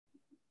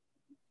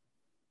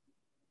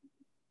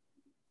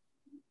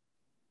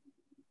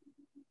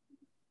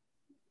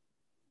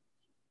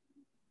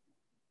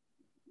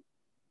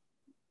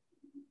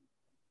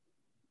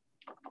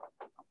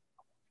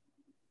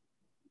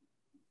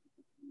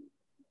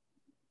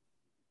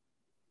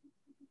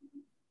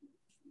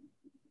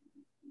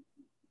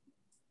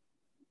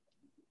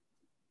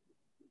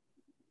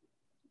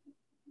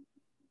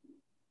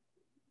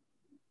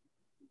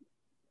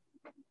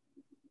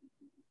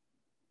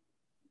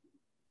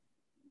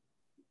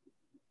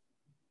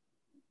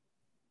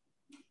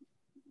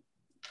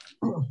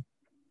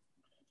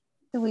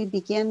So we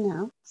begin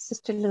now.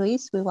 Sister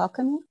Louise, we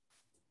welcome you.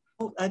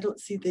 Oh, I don't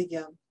see the,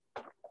 okay.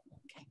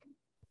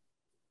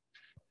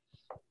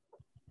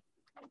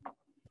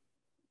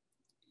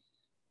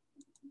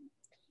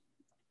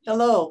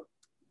 Hello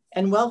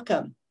and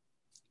welcome.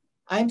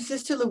 I'm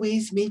Sister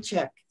Louise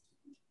Michek.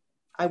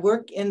 I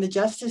work in the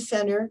Justice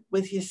Center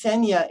with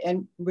Yesenia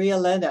and Maria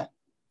Elena.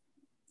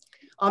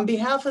 On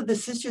behalf of the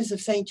Sisters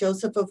of St.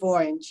 Joseph of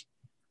Orange,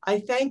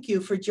 I thank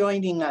you for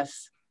joining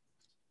us.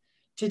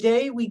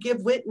 Today, we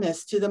give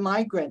witness to the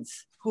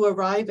migrants who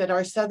arrive at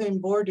our southern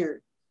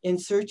border in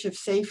search of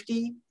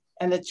safety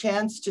and a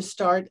chance to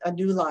start a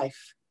new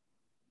life.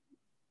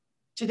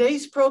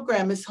 Today's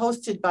program is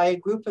hosted by a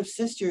group of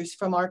sisters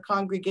from our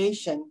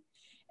congregation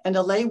and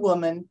a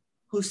laywoman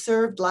who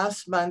served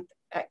last month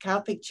at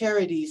Catholic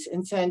Charities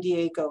in San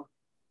Diego.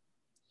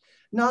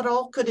 Not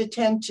all could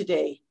attend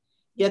today,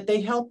 yet they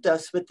helped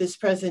us with this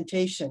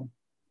presentation.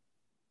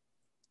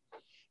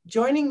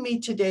 Joining me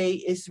today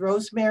is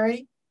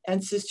Rosemary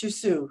and Sister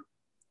Sue.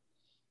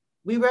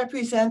 We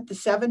represent the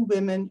 7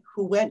 women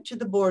who went to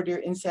the border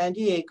in San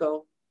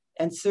Diego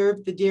and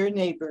served the dear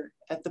neighbor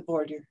at the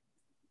border.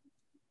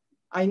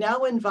 I now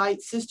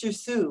invite Sister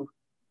Sue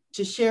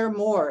to share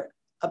more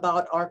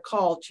about our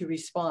call to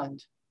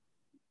respond.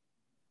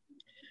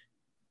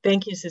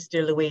 Thank you,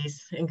 Sister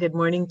Louise, and good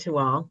morning to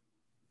all.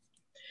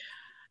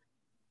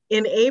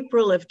 In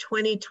April of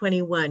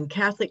 2021,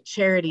 Catholic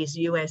Charities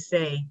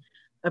USA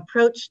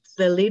approached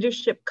the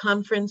Leadership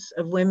Conference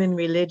of Women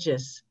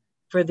Religious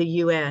for the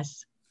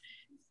US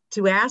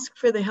to ask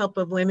for the help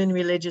of women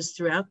religious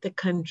throughout the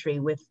country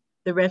with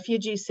the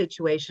refugee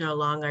situation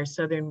along our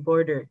southern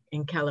border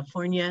in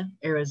California,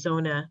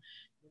 Arizona,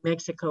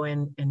 Mexico,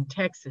 and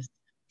Texas.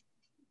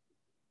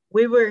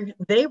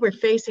 They were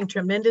facing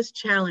tremendous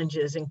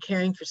challenges in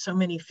caring for so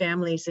many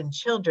families and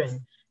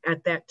children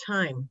at that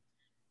time.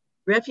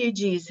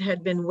 Refugees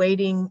had been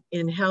waiting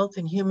in health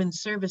and human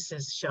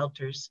services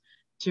shelters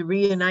to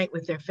reunite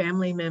with their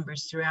family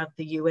members throughout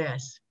the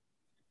US.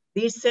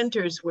 These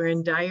centers were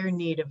in dire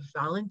need of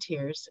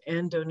volunteers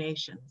and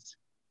donations.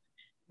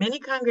 Many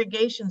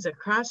congregations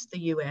across the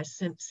US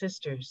sent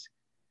sisters.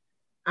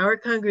 Our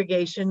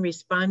congregation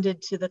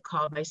responded to the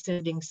call by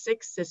sending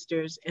 6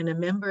 sisters and a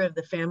member of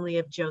the family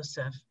of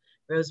Joseph,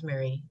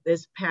 Rosemary,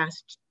 this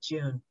past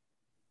June.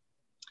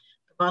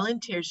 The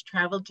volunteers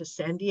traveled to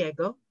San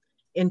Diego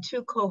in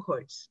 2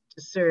 cohorts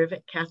to serve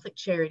at Catholic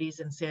Charities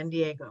in San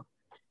Diego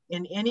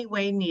in any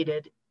way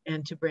needed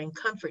and to bring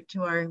comfort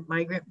to our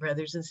migrant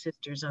brothers and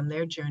sisters on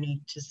their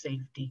journey to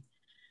safety.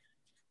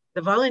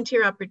 The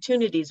volunteer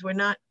opportunities were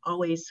not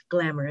always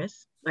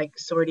glamorous, like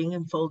sorting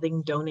and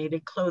folding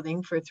donated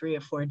clothing for 3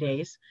 or 4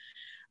 days,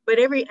 but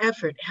every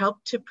effort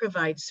helped to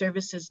provide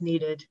services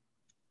needed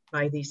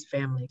by these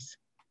families.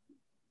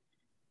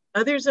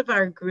 Others of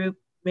our group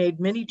made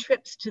many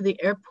trips to the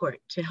airport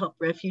to help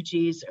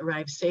refugees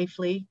arrive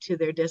safely to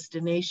their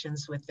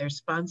destinations with their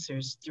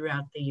sponsors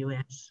throughout the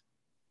US.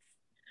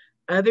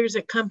 Others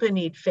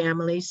accompanied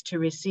families to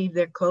receive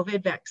their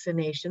COVID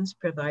vaccinations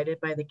provided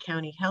by the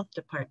county health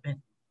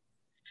department.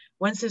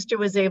 One sister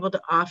was able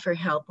to offer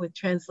help with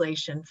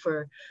translation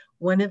for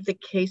one of the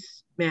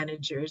case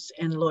managers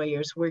and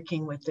lawyers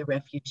working with the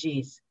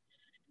refugees.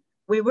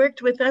 We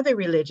worked with other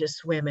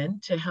religious women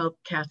to help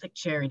Catholic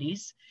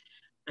Charities,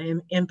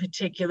 in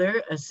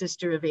particular, a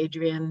sister of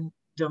Adrian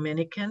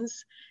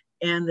Dominicans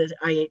and the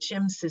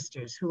IHM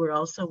sisters who were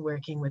also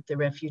working with the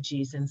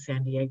refugees in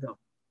San Diego.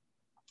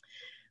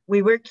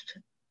 We worked,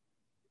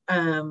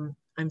 in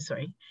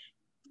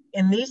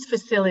these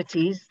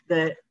facilities,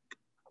 the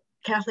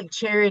Catholic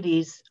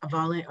Charities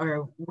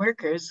or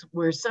workers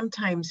were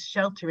sometimes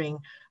sheltering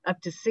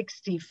up to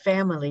 60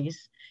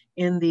 families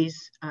in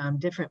these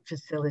different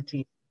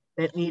facilities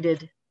that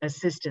needed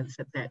assistance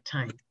at that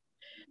time.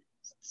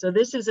 So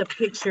this is a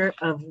picture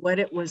of what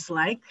it was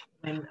like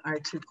when our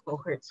 2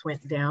 cohorts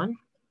went down.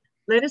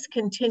 Let us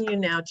continue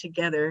now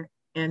together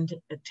and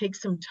take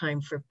some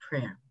time for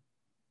prayer.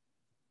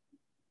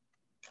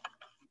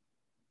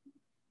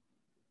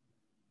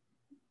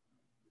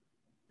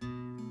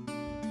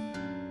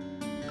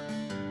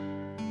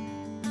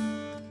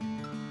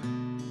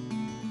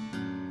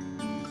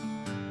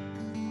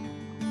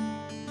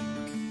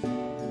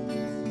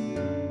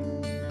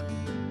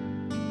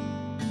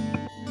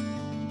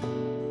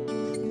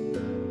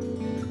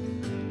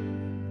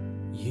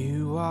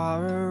 You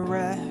are a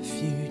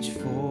refuge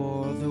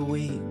for the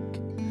weak,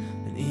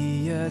 an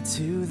ear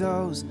to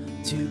those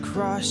too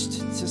crushed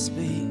to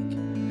speak.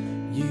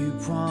 You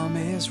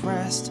promise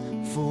rest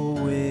for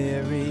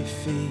weary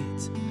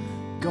feet.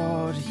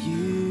 God,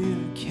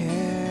 you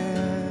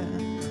care.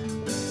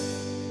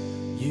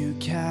 You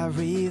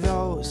carry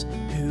those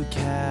who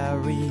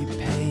carry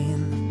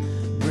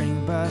pain,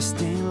 bring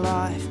bursting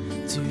life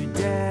to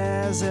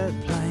desert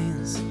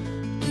plains.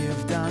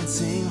 Give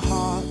dancing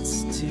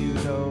hearts to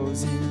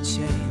those in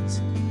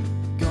chains.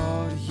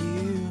 God,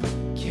 you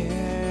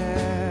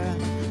care.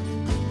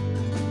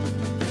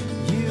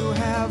 You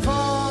have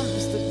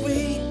arms that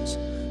reach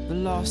the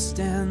lost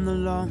and the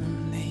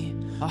lonely,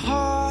 a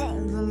heart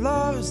that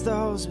loves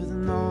those with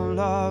no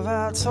love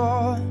at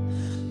all.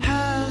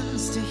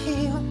 Hands to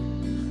heal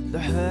the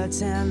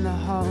hurts and the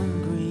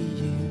hungry.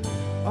 You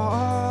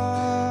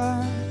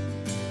are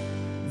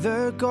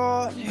the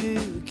God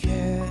who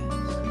cares.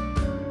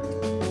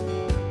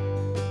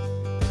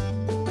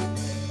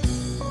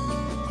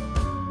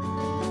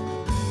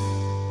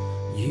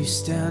 You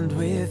stand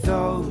with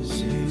those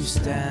who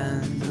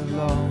stand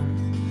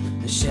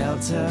alone, a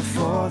shelter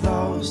for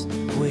those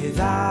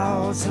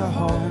without a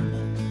home.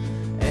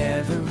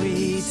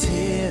 Every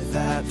tear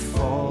that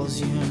falls,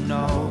 you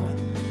know,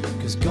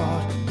 'cause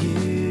God,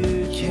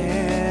 you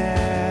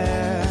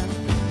care.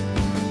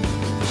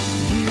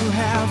 You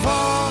have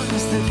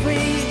arms that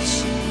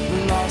reach the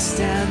lost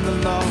and the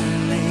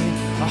lonely,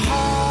 a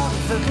heart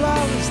that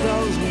loves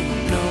those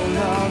with no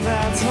love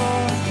at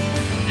all.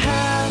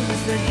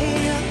 Hands that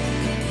heal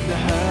the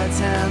hurt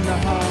and the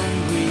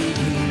hungry.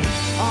 You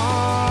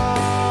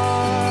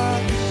are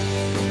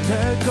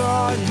the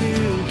God who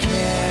cares.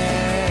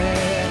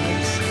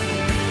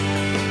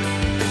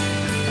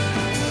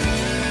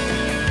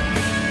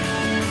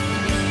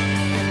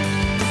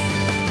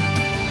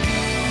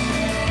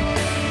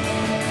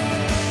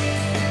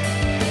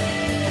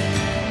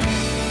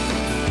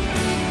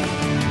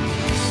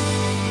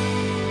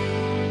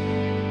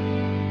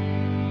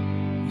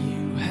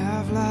 You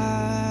have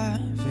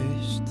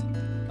lavished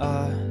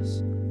us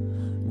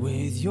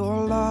with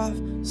your love,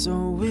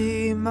 so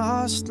we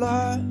must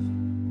love.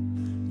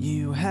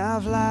 You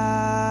have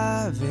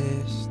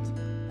lavished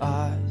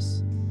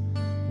us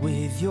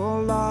with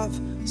your love,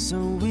 so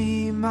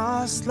we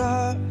must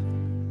love.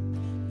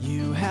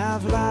 You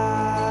have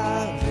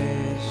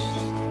lavished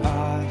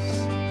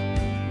us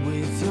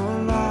with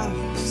your love,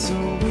 so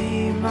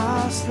we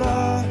must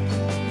love.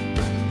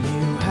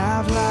 You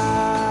have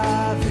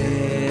lavished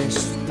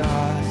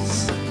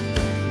us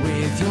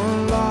with your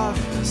love,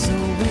 so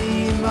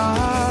we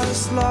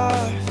must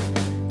love.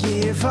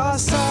 Give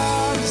us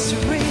arms to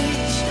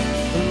reach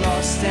the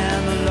lost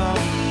and the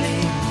lonely,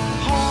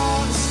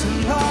 hearts to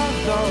love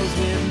those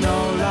with no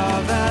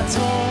love at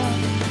all.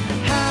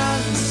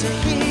 Hands to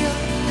heal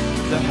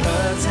the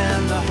hurt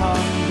and the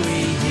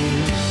hungry. You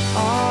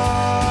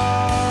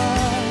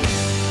are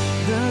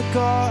the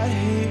God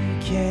who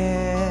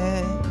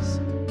cares.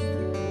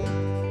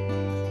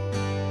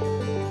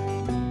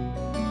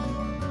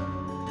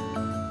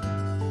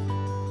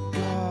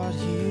 God,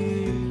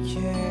 you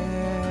care.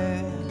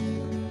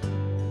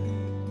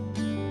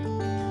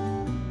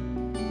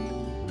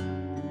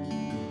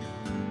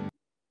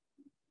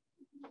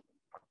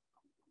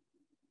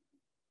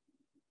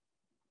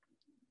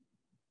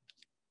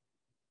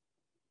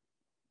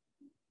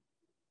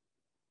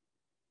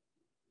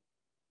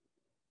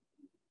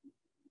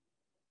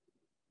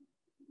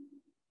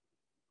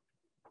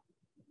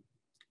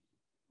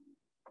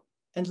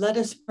 And let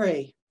us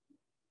pray.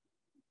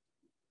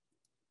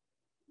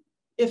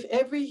 If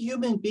every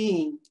human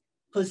being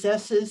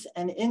possesses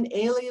an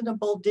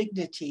inalienable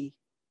dignity,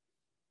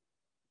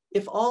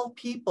 if all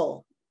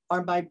people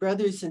are my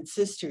brothers and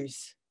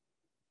sisters,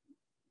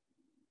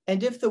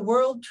 and if the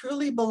world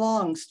truly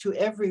belongs to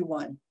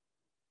everyone,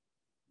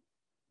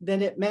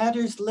 then it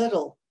matters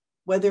little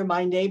whether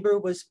my neighbor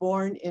was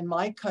born in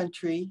my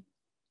country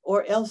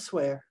or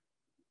elsewhere.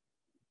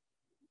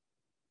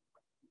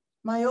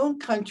 My own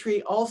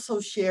country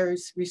also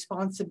shares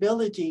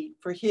responsibility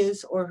for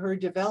his or her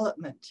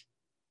development.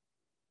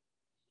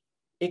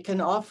 It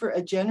can offer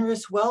a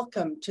generous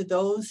welcome to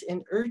those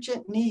in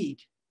urgent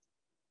need,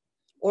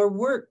 or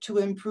work to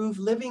improve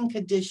living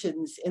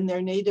conditions in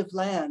their native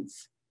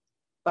lands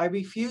by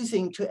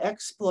refusing to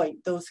exploit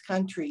those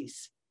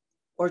countries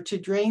or to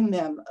drain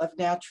them of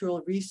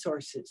natural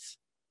resources,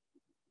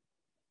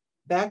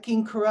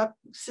 backing corrupt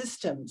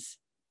systems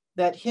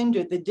that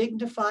hinder the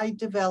dignified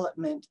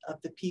development of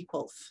the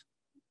peoples.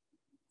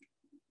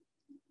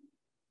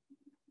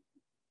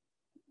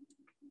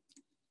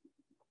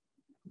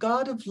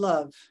 God of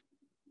love,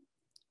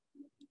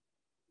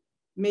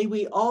 may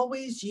we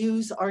always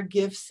use our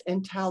gifts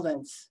and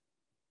talents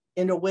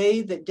in a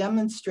way that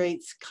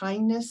demonstrates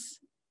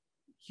kindness,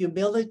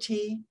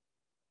 humility,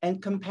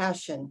 and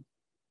compassion.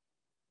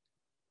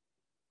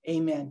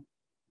 Amen.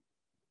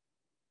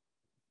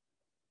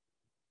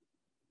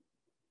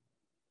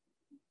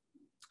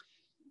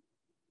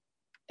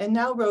 And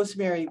now,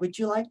 Rosemary, would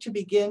you like to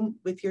begin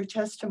with your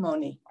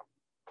testimony?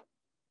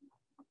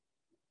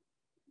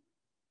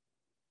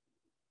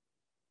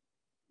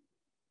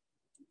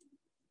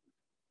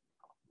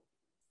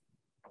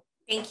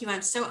 Thank you.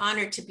 I'm so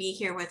honored to be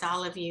here with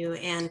all of you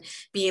and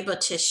be able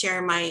to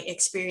share my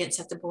experience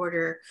at the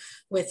border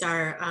with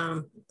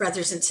our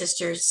brothers and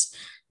sisters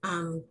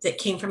that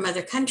came from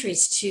other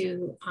countries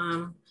to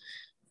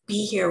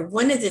be here.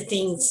 One of the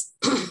things,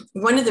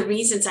 one of the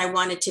reasons I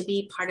wanted to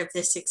be part of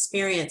this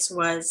experience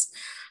was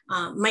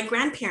my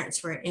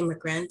grandparents were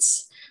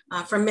immigrants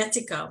from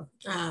Mexico,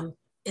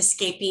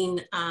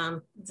 escaping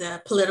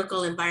the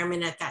political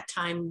environment at that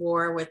time,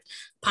 war with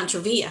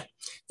Pancho Villa.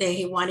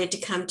 They wanted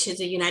to come to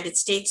the United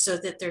States so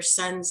that their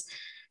sons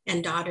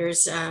and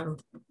daughters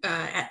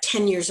at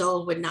 10 years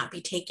old would not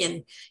be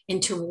taken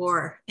into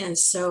war. And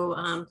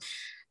so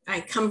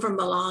I come from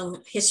a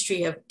long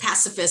history of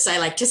pacifists, I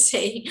like to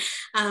say.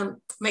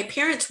 My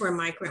parents were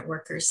migrant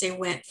workers. They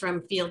went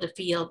from field to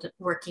field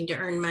working to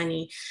earn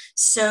money.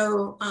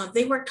 So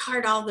they worked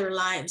hard all their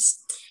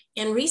lives.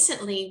 And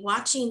recently,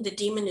 watching the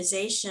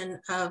demonization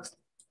of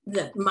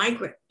the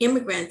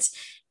immigrants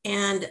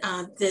and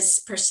this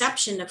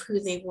perception of who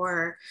they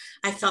were,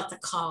 I felt the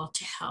call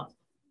to help,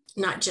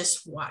 not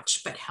just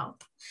watch, but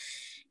help.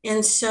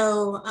 And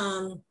so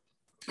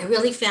I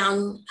really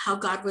found how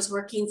God was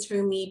working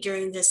through me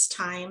during this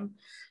time.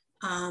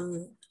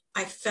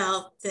 I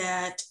felt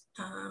that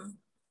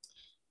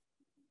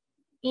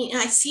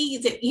I see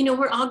that, you know,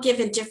 we're all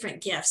given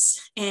different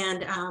gifts.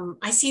 And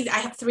I see that I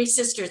have 3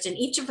 sisters, and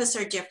each of us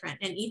are different,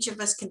 and each of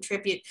us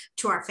contribute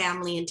to our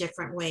family in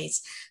different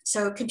ways.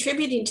 So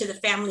contributing to the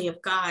family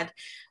of God,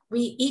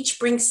 we each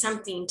bring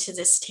something to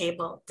this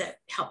table that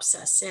helps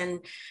us.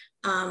 And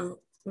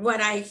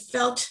what I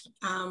felt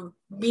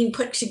being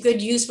put to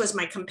good use was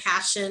my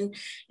compassion,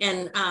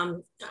 and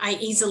I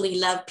easily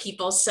love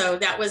people. So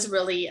that was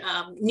really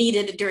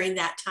needed during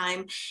that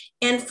time.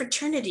 And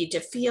fraternity,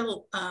 to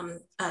feel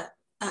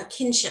a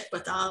kinship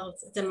with all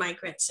the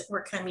migrants that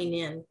were coming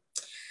in.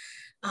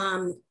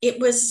 It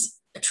was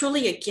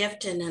truly a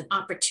gift and an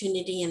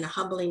opportunity and a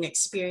humbling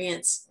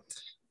experience.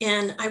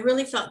 And I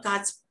really felt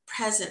God's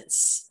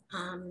presence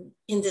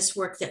in this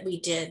work that we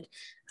did.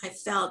 I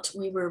felt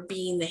we were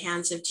being the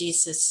hands of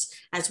Jesus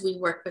as we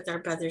work with our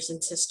brothers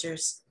and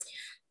sisters.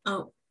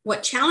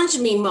 What challenged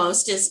me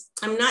most is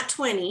I'm not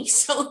 20,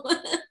 so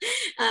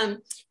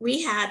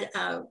we had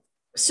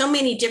so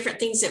many different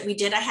things that we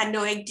did. I had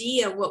no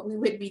idea what we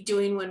would be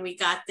doing when we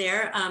got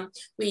there.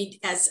 We,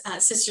 as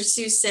Sister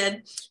Sue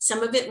said,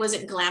 some of it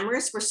wasn't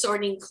glamorous. We're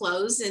sorting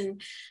clothes,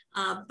 and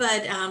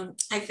but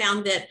I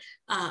found that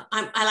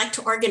I like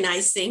to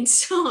organize things.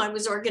 So I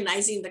was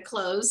organizing the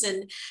clothes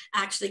and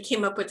actually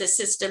came up with a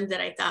system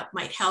that I thought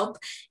might help,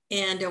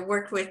 and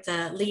worked with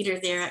the leader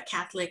there at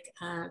Catholic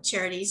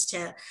Charities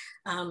to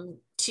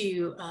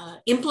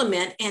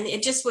implement. And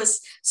it just was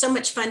so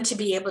much fun to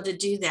be able to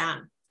do that.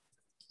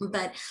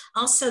 But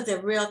also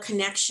the real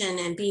connection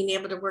and being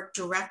able to work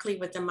directly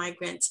with the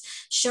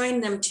migrants,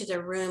 showing them to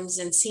their rooms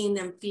and seeing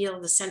them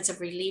feel the sense of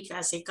relief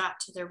as they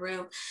got to their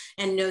room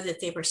and know that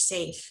they were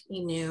safe.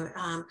 You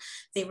know,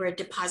 they were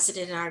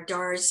deposited at our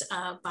doors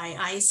by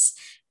ICE,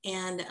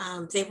 and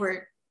they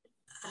were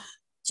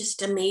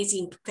just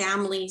amazing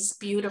families,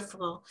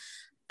 beautiful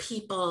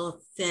people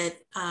that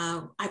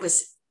I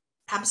was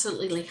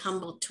absolutely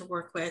humbled to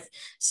work with.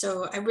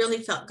 So I really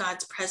felt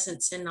God's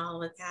presence in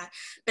all of that.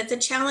 But the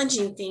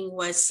challenging thing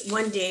was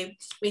one day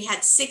we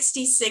had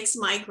 66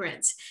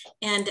 migrants,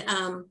 and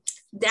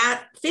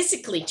that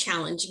physically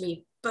challenged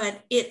me,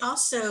 but it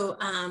also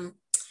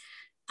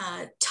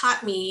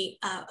taught me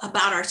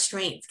about our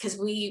strength, because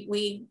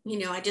we, you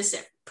know, I just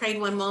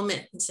prayed one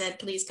moment and said,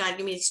 please God,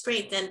 give me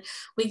strength. And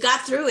we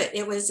got through it.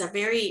 It was a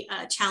very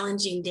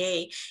challenging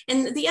day.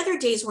 And the other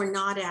days were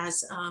not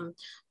as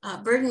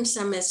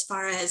burdensome as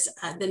far as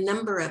the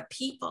number of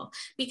people,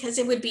 because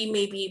it would be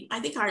maybe, I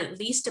think our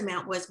least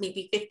amount was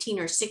maybe 15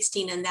 or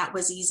 16, and that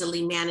was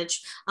easily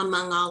managed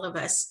among all of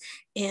us.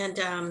 And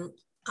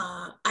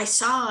I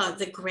saw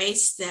the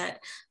grace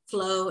that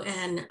Flo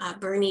and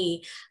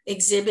Bernie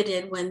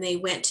exhibited when they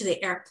went to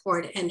the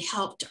airport and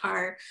helped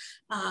our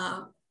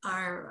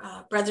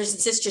brothers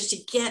and sisters to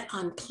get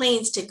on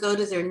planes to go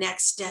to their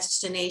next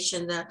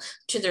destination,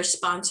 to their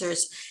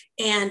sponsors.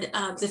 And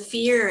the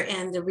fear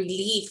and the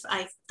relief,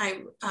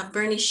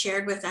 Bernie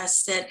shared with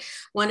us that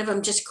one of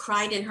them just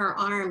cried in her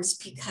arms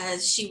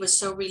because she was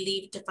so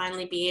relieved to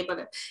finally be able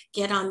to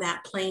get on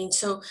that plane.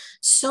 So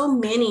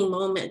many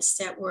moments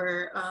that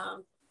were,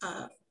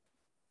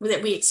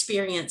 that we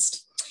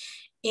experienced.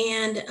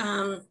 And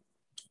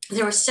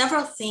there were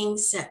several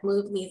things that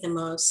moved me the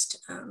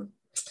most.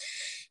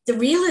 The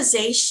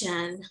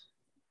realization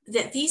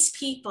that these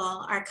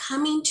people are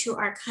coming to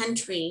our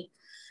country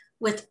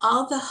with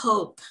all the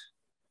hope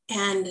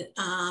and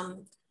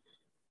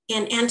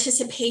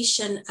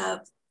anticipation of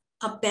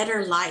a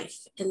better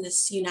life in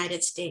this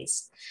United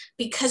States,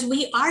 because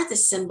we are the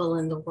symbol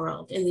in the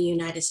world, in the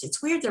United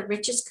States. We're the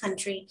richest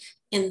country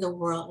in the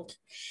world.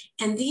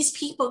 And these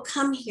people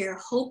come here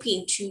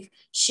hoping to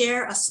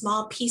share a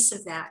small piece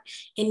of that.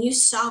 And you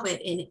saw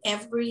it in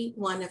every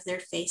one of their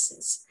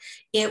faces.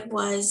 It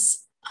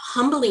was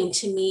humbling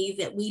to me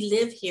that we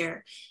live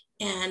here.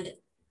 And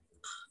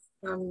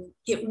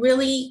it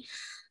really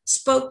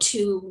spoke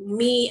to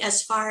me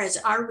as far as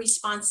our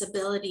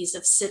responsibilities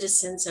of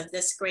citizens of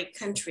this great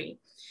country,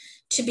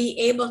 to be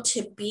able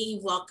to be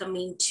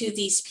welcoming to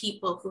these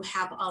people who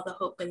have all the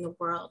hope in the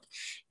world.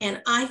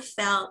 And I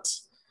felt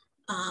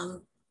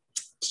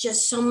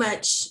just so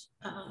much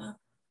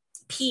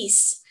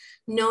peace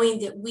knowing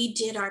that we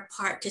did our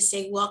part to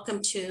say,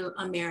 welcome to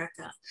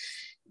America.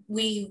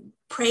 We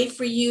pray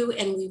for you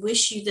and we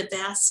wish you the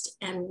best,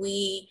 and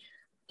we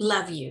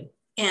love you.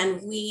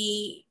 And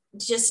we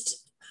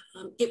just,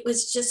 it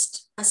was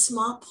just a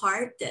small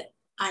part that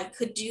I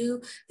could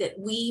do, that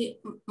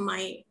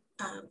my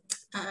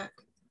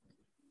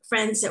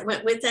friends that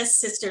went with us,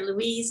 Sister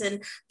Louise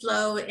and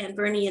Flo and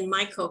Bernie and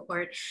my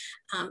cohort,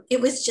 it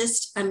was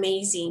just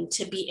amazing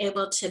to be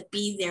able to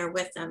be there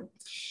with them.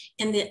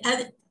 And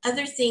the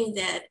other thing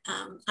that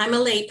I'm a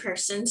lay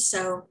person,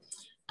 so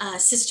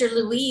Sister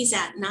Louise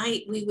at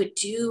night, we would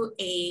do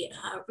a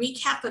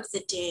recap of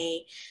the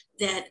day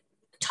that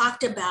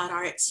talked about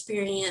our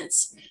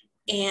experience,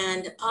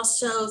 and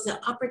also the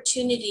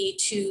opportunity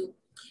to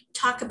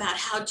talk about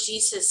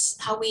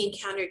how we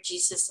encountered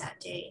Jesus that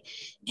day.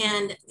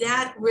 And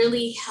that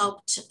really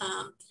helped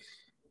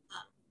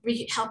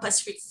help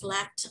us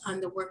reflect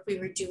on the work we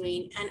were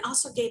doing, and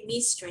also gave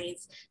me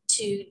strength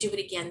to do it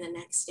again the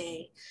next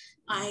day.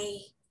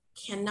 I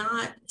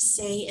cannot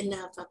say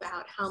enough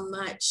about how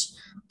much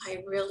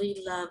I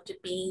really loved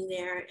being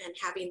there and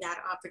having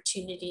that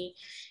opportunity.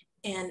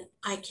 And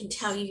I can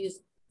tell you,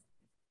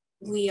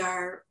 we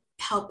are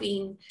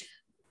helping.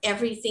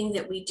 Everything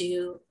that we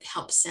do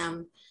helps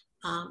them.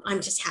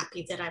 I'm just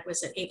happy that I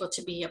was able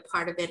to be a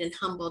part of it and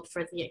humbled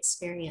for the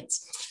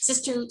experience.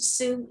 Sister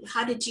Sue,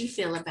 how did you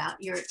feel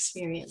about your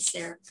experience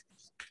there?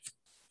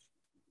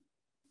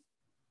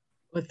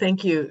 Well,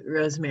 thank you,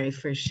 Rosemary,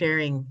 for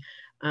sharing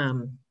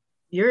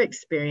your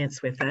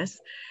experience with us.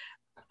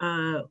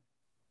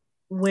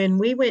 When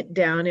we went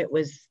down, it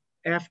was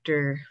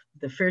after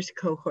the first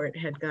cohort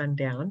had gone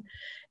down.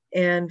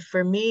 And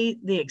for me,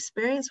 the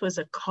experience was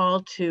a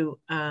call to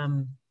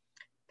kind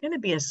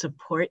of be a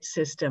support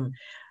system.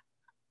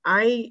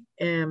 I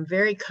am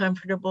very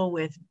comfortable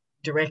with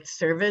direct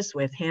service,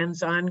 with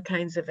hands-on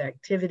kinds of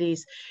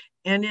activities.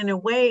 And in a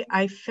way,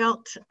 I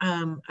felt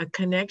a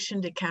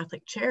connection to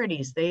Catholic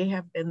Charities. They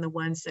have been the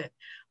ones that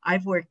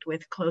I've worked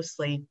with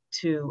closely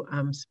to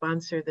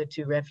sponsor the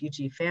 2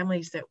 refugee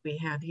families that we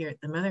have here at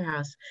the Mother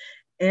House.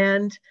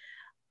 And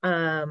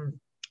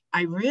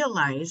I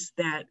realized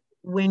that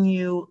when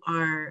you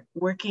are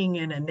working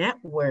in a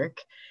network,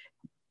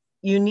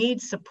 you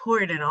need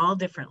support at all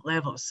different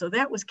levels. So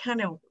that was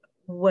kind of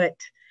what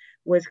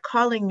was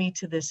calling me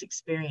to this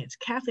experience.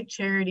 Catholic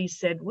Charities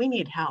said, we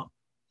need help.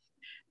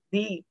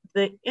 The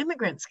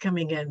immigrants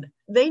coming in,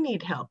 they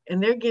need help,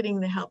 and they're getting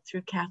the help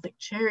through Catholic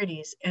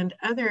Charities and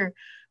other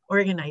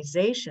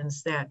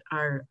organizations that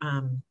are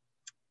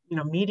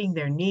meeting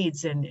their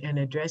needs and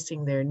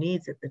addressing their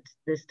needs at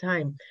this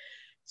time.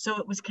 So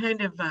it was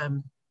kind of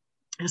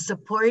a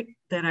support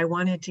that I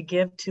wanted to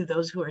give to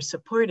those who are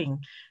supporting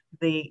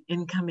the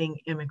incoming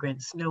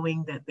immigrants,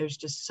 knowing that there's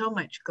just so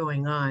much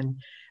going on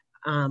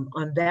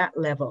that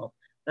level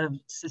of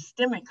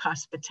systemic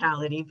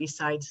hospitality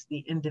besides the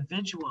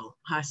individual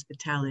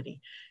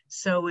hospitality.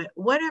 So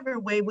whatever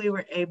way we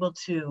were able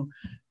to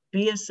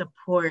be a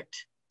support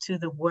to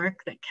the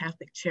work that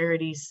Catholic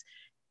Charities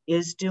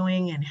is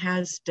doing and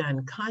has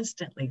done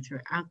constantly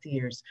throughout the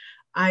years,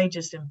 I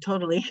just am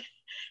totally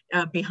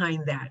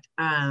behind that.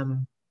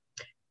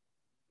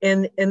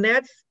 And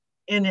that's,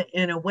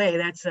 in a way,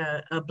 that's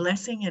a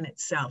blessing in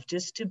itself,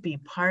 just to be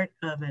part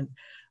of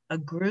a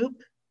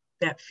group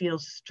that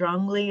feels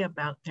strongly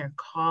about their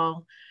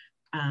call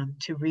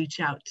to reach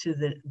out to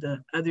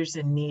the others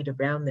in need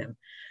around them.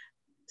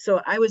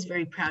 So I was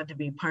very proud to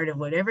be part of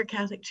whatever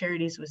Catholic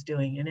Charities was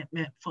doing, and it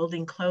meant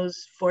folding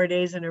clothes 4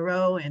 days in a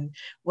row and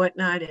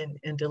whatnot,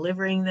 and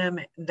delivering them.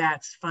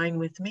 That's fine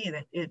with me.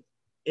 That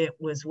it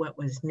was what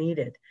was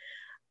needed,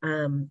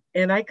 and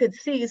I could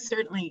see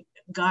certainly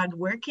God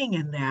working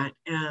in that.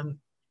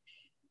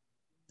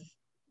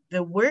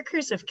 The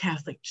workers of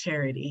Catholic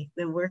Charity,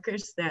 the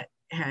workers that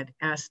had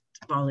asked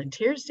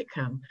volunteers to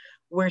come,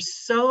 were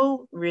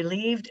so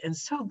relieved and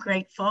so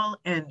grateful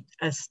and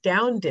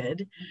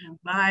astounded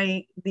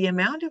by the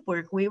amount of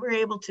work we were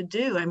able to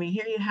do. I mean,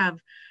 here you have,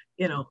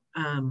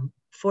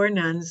 4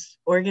 nuns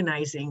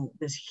organizing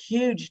this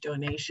huge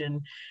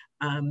donation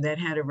that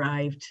had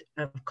arrived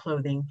of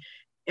clothing,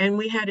 and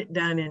we had it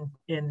done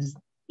in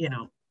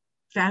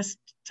fast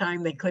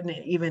time. They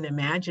couldn't even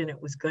imagine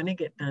it was going to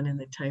get done in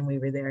the time we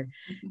were there.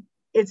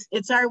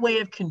 It's our way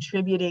of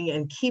contributing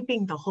and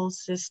keeping the whole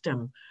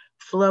system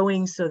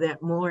flowing so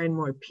that more and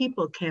more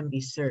people can be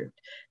served.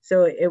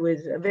 So it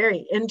was a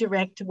very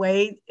indirect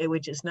way,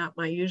 which is not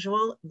my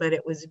usual, but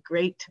it was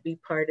great to be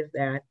part of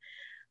that.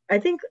 I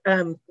think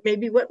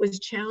maybe what was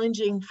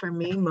challenging for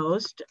me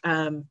most,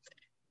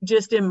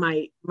 just in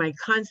my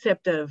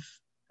concept of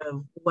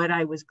what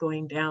I was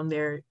going down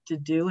there to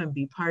do and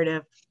be part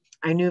of,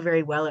 I knew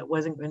very well it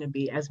wasn't going to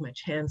be as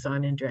much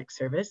hands-on in direct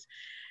service.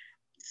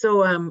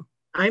 So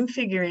I'm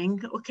figuring,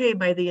 okay,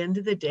 by the end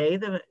of the day,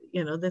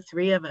 the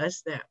 3 of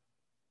us that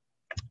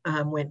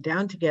went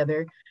down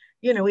together,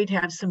 we'd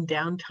have some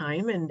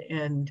downtime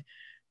and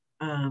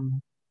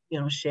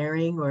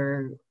sharing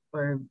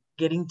or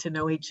getting to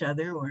know each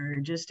other or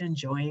just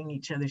enjoying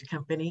each other's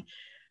company.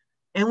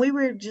 And we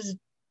were just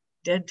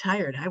dead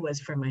tired. I was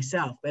for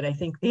myself, but I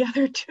think the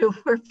other 2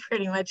 were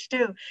pretty much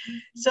too.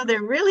 So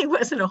there really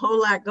wasn't a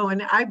whole lot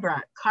going. I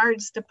brought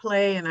cards to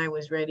play, and I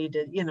was ready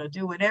to,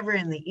 do whatever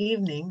in the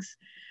evenings.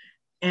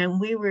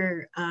 And we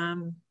were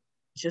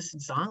just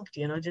zonked,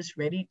 you know, just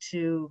ready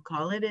to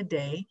call it a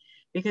day,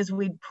 because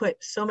we'd put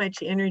so much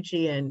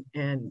energy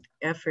and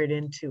effort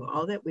into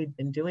all that we'd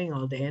been doing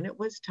all day, and it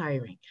was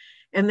tiring.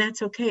 And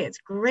that's okay. It's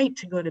great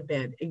to go to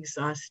bed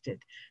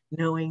exhausted,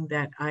 knowing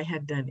that I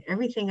had done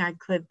everything I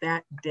could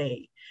that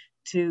day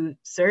to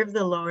serve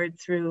the Lord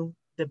through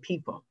the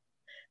people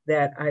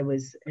that I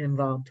was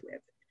involved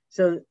with.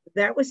 So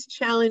that was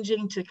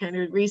challenging to kind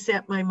of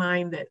reset my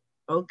mind that,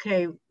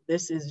 okay,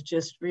 this is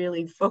just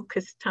really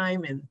focused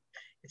time and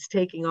it's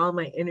taking all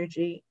my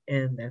energy,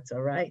 and that's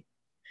all right.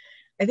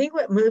 I think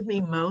what moved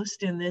me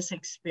most in this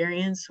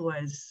experience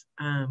was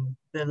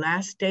the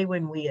last day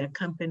when we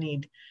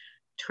accompanied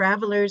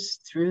travelers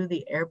through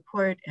the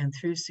airport and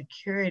through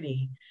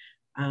security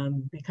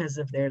because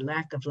of their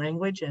lack of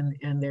language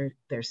and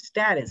their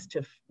status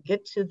to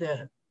get to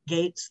the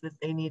gates that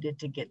they needed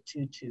to get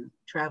to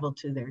travel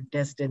to their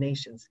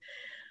destinations.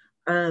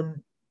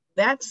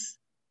 That's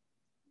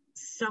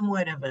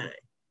somewhat of an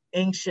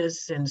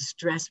anxious and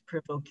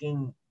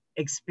stress-provoking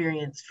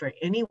experience for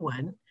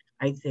anyone,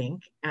 I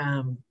think,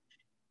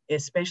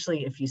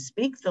 especially if you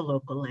speak the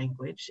local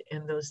language,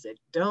 and those that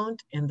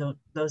don't, and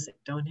those that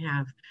don't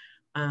have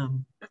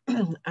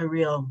a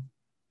real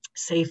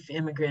safe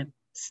immigrant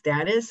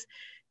status.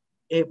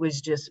 It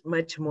was just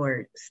much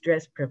more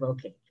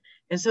stress-provoking.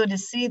 And so to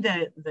see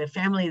the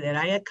family that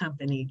I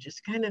accompanied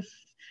just kind of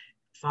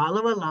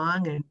follow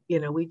along, and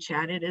we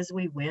chatted as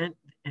we went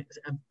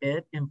a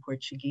bit in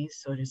Portuguese,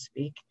 so to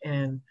speak,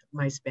 and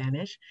my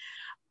Spanish.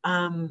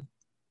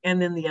 And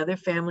then the other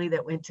family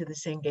that went to the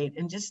same gate,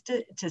 and just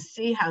to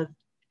see how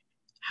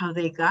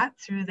they got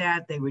through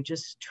that. They were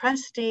just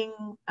trusting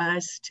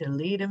us to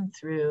lead them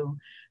through,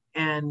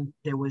 and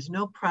there was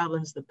no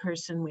problems. The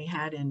person we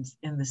had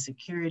in the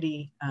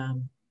security,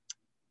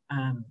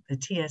 the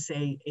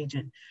TSA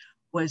agent,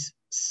 was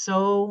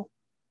so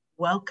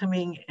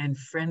welcoming and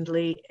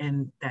friendly,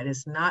 and that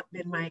has not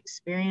been my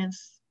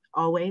experience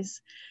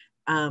always.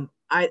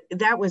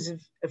 That was,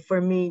 for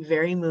me,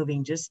 very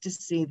moving, just to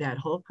see that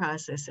whole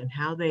process and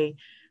how they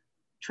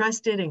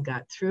trusted and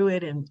got through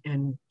it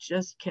and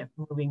just kept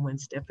moving one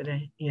step at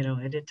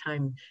a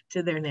time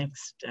to their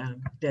next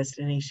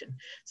destination.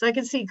 So I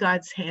can see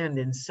God's hand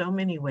in so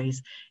many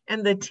ways.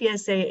 And the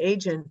TSA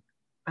agent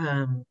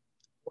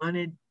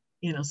wanted,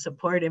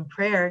 support and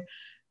prayer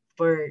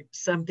for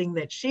something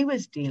that she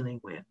was dealing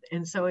with.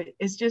 And so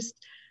it's just,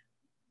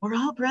 we're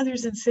all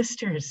brothers and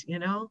sisters,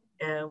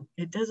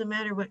 it doesn't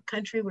matter what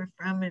country we're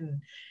from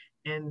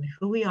and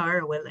who we are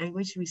or what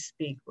language we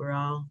speak, we're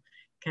all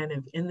kind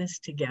of in this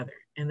together.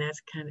 And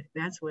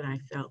that's what I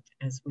felt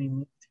as we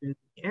moved through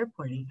the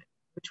airport even,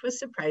 which was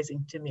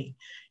surprising to me.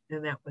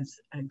 And that was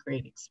a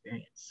great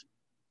experience.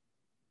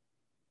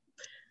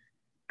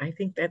 I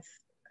think that's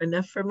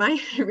enough for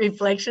my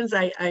reflections.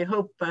 I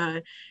hope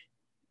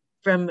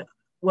from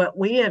what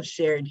we have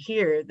shared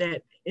here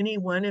that any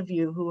one of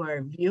you who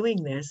are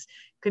viewing this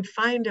could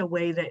find a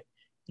way that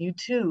you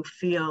too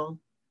feel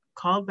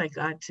called by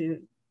God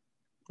to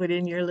put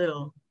in your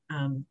little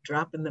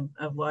drop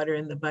of water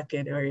in the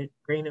bucket or a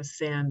grain of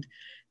sand.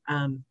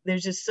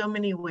 There's just so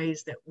many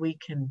ways that we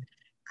can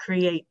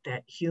create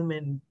that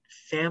human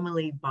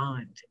family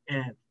bond.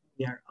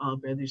 We are all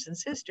brothers and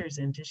sisters,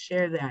 and to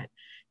share that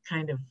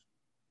kind of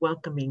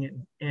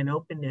welcoming and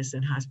openness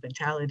and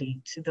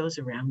hospitality to those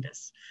around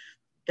us.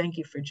 Thank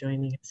you for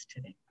joining us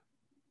today.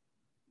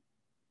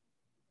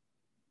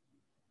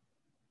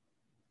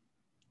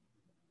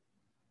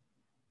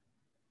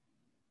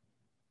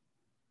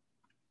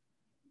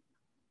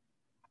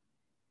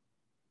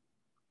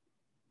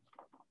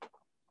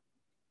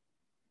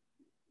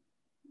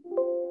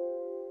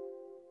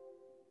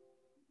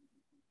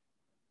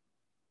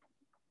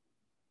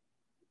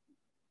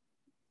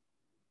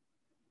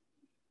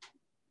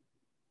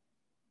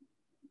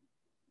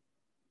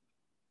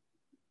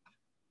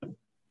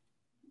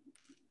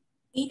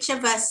 Each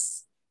of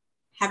us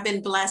have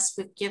been blessed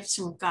with gifts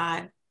from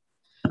God.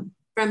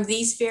 From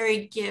these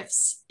varied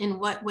gifts, in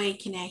what way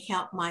can I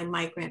help my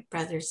migrant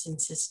brothers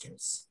and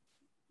sisters?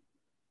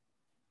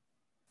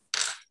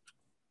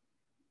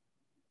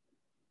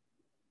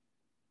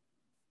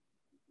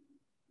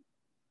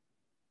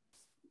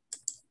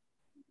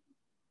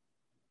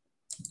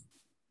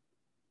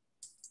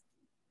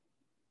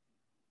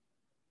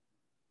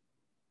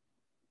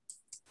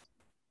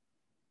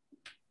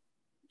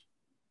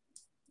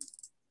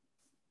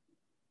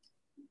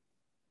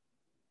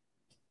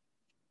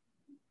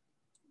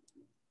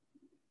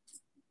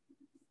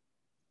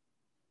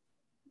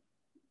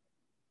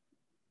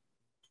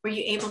 Were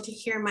you able to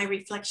hear my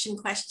reflection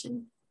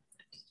question?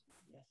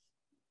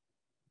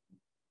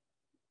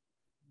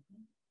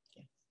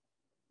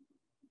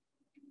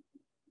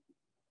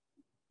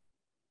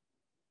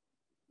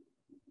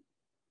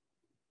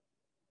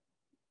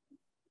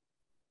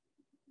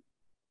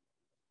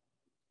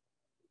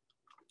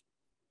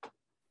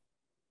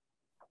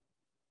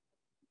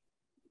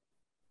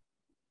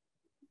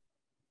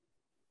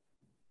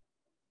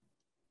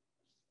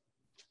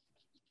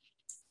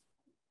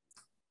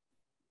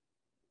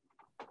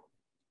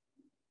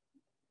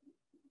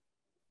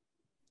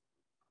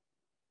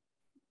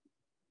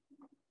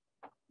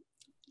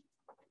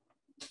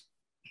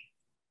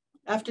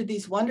 After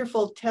these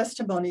wonderful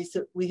testimonies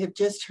that we have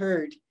just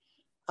heard,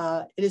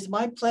 it is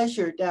my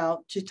pleasure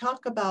now to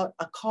talk about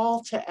a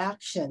call to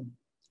action.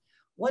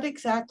 What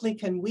exactly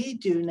can we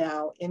do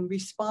now in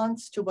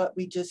response to what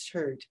we just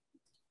heard?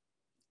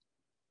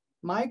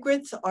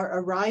 Migrants are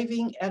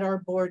arriving at our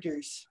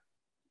borders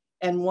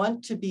and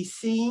want to be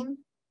seen.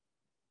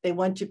 They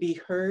want to be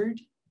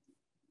heard,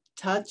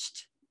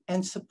 touched,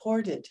 and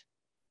supported.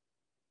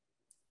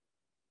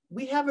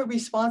 We have a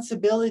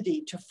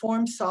responsibility to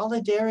form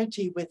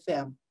solidarity with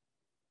them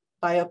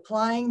by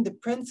applying the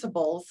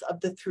principles of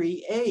the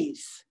 3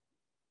 A's: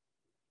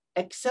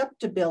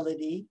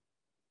 acceptability,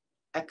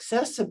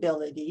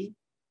 accessibility,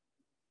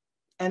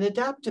 and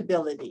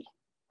adaptability.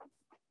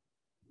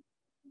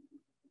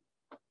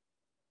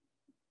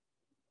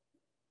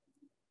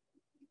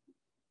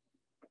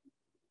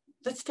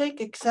 Let's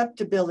take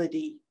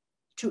acceptability,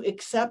 to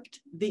accept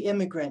the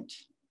immigrant.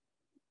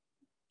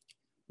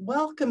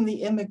 Welcome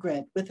the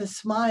immigrant with a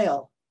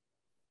smile,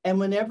 and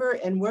whenever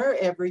and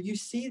wherever you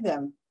see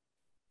them,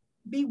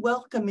 be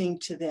welcoming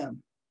to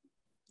them,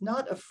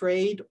 not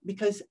afraid,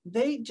 because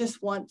they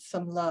just want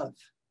some love.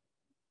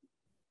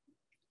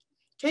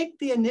 Take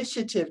the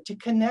initiative to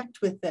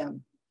connect with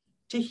them,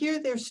 to hear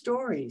their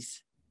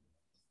stories,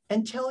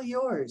 and tell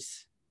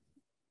yours.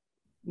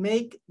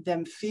 Make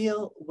them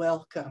feel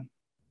welcome.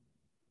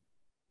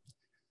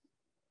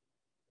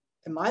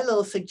 And my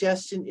little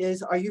suggestion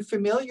is, are you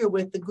familiar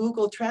with the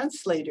Google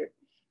Translator?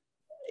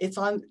 It's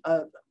one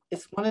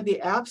of the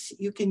apps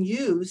you can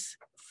use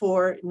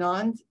for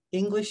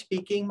non-English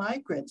speaking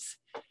migrants.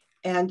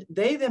 And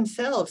they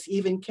themselves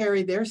even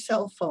carry their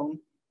cell phone,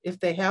 if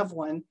they have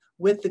one,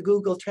 with the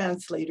Google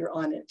Translator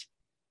on it.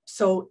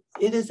 So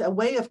it is a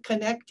way of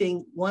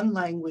connecting one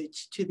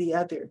language to the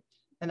other.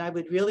 And I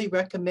would really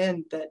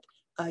recommend that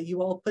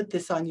you all put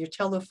this on your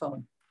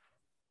telephone.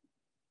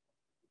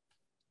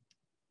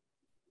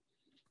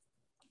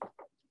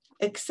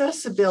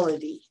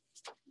 Accessibility.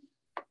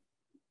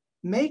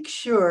 Make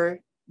sure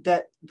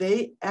that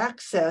they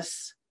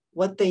access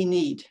what they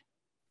need.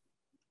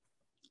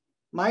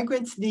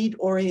 Migrants need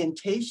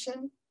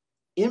orientation,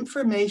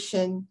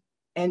 information,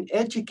 and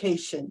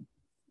education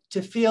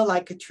to feel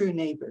like a true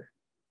neighbor.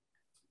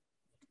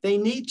 They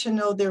need to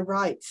know their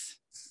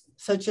rights,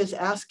 such as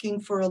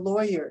asking for a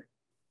lawyer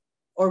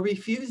or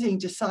refusing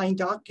to sign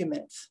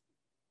documents.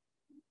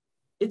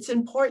 It's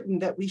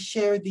important that we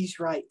share these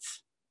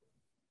rights.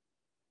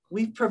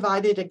 We've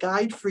provided a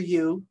guide for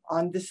you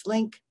on this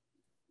link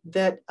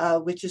that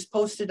which is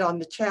posted on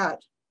the chat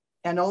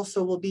and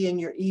also will be in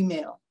your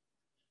email.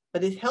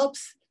 But it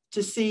helps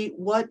to see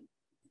what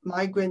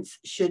migrants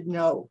should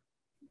know.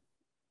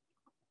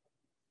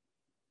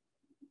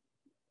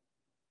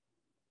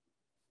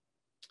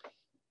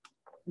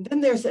 And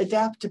then there's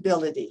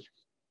adaptability.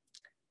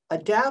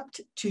 Adapt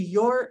to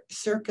your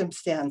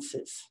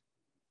circumstances.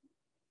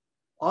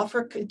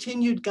 Offer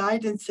continued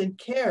guidance and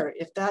care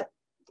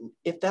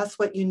if that's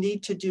what you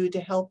need to do to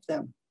help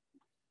them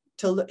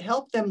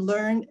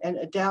learn and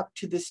adapt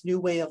to this new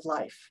way of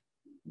life.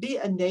 Be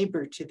a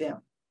neighbor to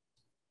them.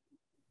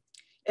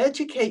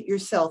 Educate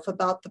yourself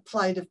about the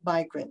plight of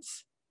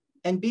migrants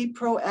and be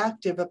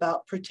proactive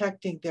about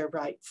protecting their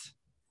rights.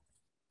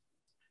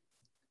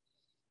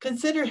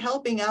 Consider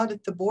helping out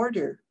at the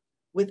border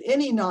with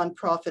any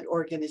nonprofit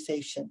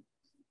organization.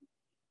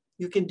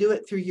 You can do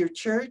it through your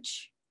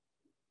church,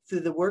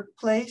 through the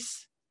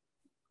workplace.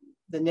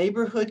 The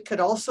neighborhood could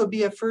also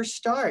be a first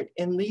start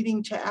in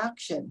leading to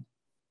action.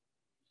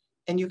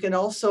 And you can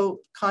also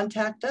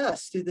contact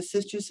us through the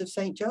Sisters of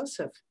St.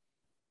 Joseph,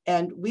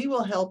 and we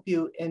will help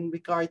you in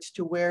regards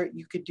to where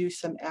you could do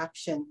some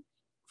action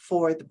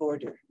for the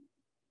border.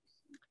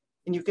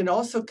 And you can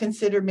also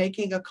consider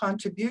making a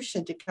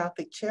contribution to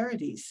Catholic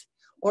Charities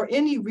or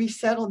any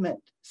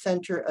resettlement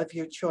center of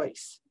your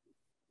choice.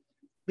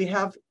 We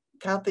have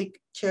Catholic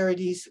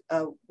Charities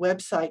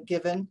website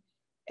given,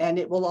 and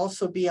it will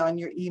also be on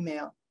your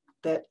email,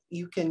 that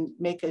you can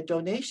make a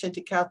donation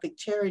to Catholic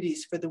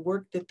Charities for the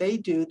work that they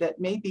do that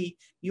maybe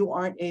you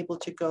aren't able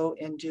to go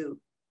and do.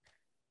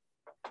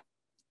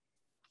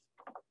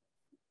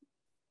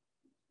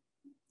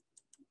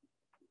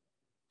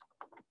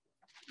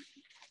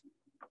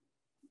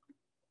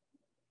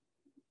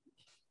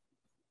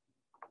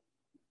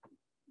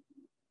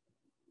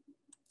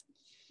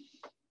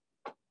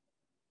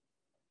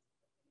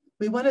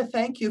 We want to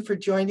thank you for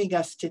joining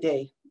us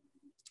today.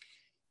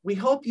 We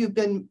hope you've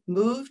been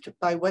moved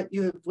by what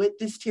you have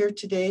witnessed here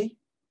today,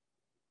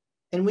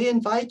 and we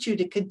invite you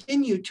to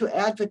continue to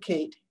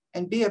advocate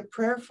and be a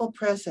prayerful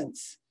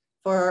presence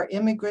for our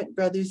immigrant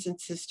brothers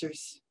and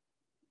sisters.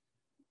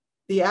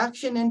 The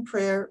action and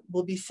prayer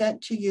will be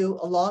sent to you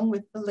along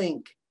with the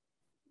link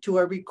to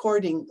a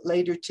recording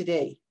later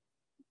today.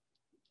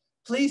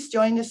 Please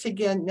join us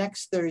again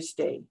next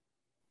Thursday.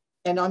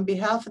 And on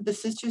behalf of the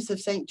Sisters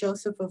of St.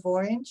 Joseph of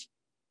Orange,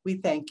 we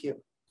thank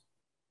you.